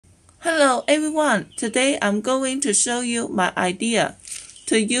Hello everyone, today I'm going to show you my idea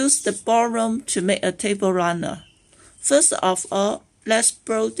to use the ballroom to make a table runner. First of all, let's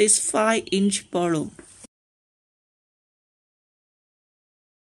borrow this 5-inch ballroom.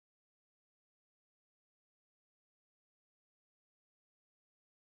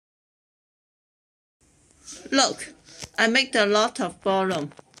 Look, I made a lot of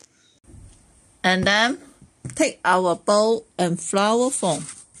ballroom. And then take our bowl and flower foam.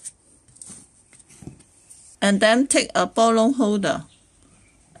 And then take a ballroom holder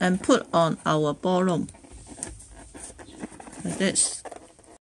and put on our ballroom like this.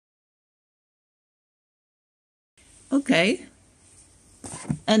 Okay,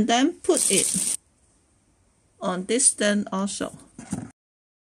 and then put it on this stand also.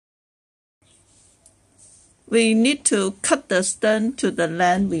 We need to cut the stand to the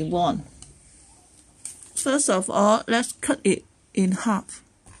length we want. First of all, let's cut it in half,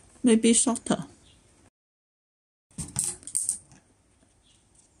 maybe shorter.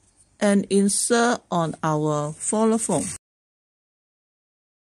 And insert on our flower foam.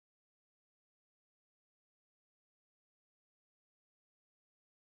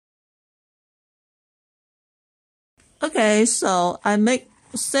 Okay, so I make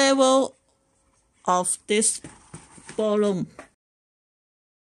several of this ballroom.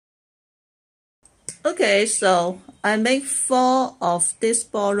 Okay, so I make 4 of this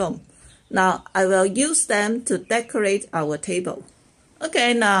ballroom. Now I will use them to decorate our table.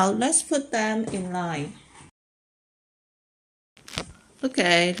 Okay, now let's put them in line.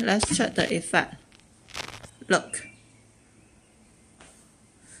 Okay, let's check the effect. Look.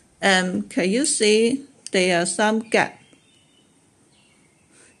 Can you see there are some gaps?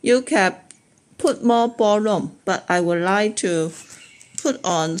 You can put more ballroom, but I would like to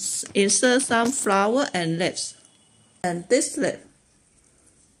insert some flower and leaves. And this leaf,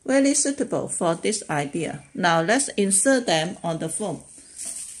 very suitable for this idea. Now let's insert them on the foam.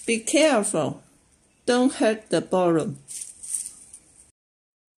 Be careful, don't hurt the ballroom.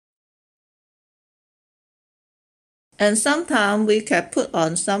 And sometimes we can put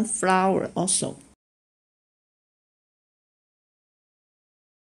on some flower also.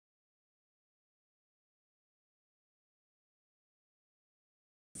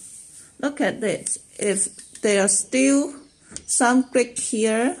 Look at this. If there are still some brick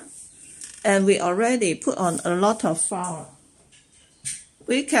here, and we already put on a lot of flower,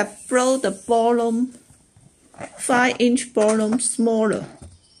 we can blow the ballroom, 5-inch ballroom smaller.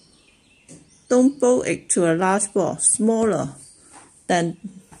 Don't blow it to a large ball, smaller than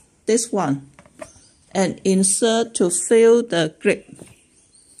this one, and insert to fill the grip.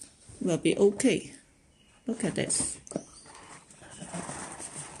 Will be okay. Look at this.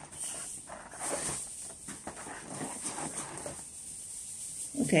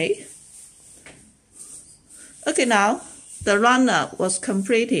 Okay. Okay, now the runner was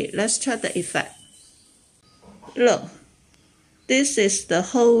completed. Let's check the effect. Look, this is the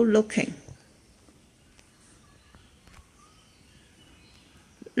whole looking.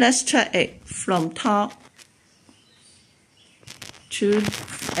 Let's check it from top to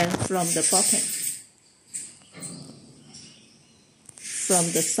and from the bottom, from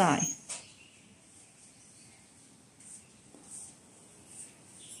the side.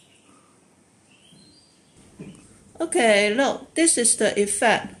 Okay, look, this is the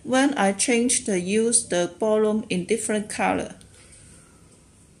effect when I use the ballroom in different color.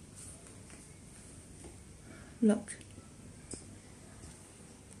 Look.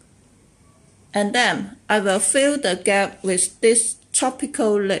 And then I will fill the gap with this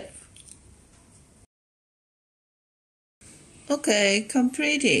tropical leaf. Okay,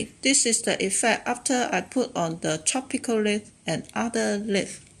 completed. This is the effect after I put on the tropical leaf and other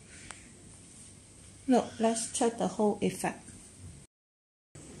leaf. Look, let's check the whole effect.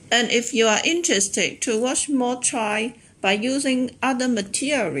 And if you are interested to watch more try by using other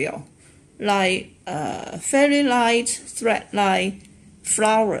material like fairy light, thread light,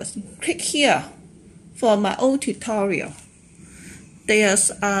 flowers, click here for my old tutorial.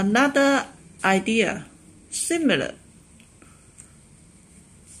 There's another idea similar,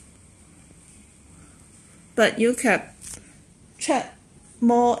 but you can check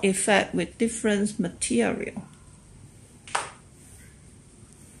more effect with different material.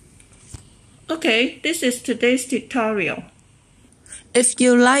 Okay, this is today's tutorial. If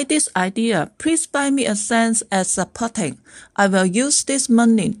you like this idea, please buy me a cent as supporting. I will use this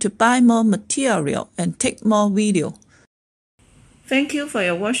money to buy more material and take more video. Thank you for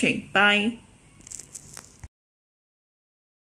your watching. Bye.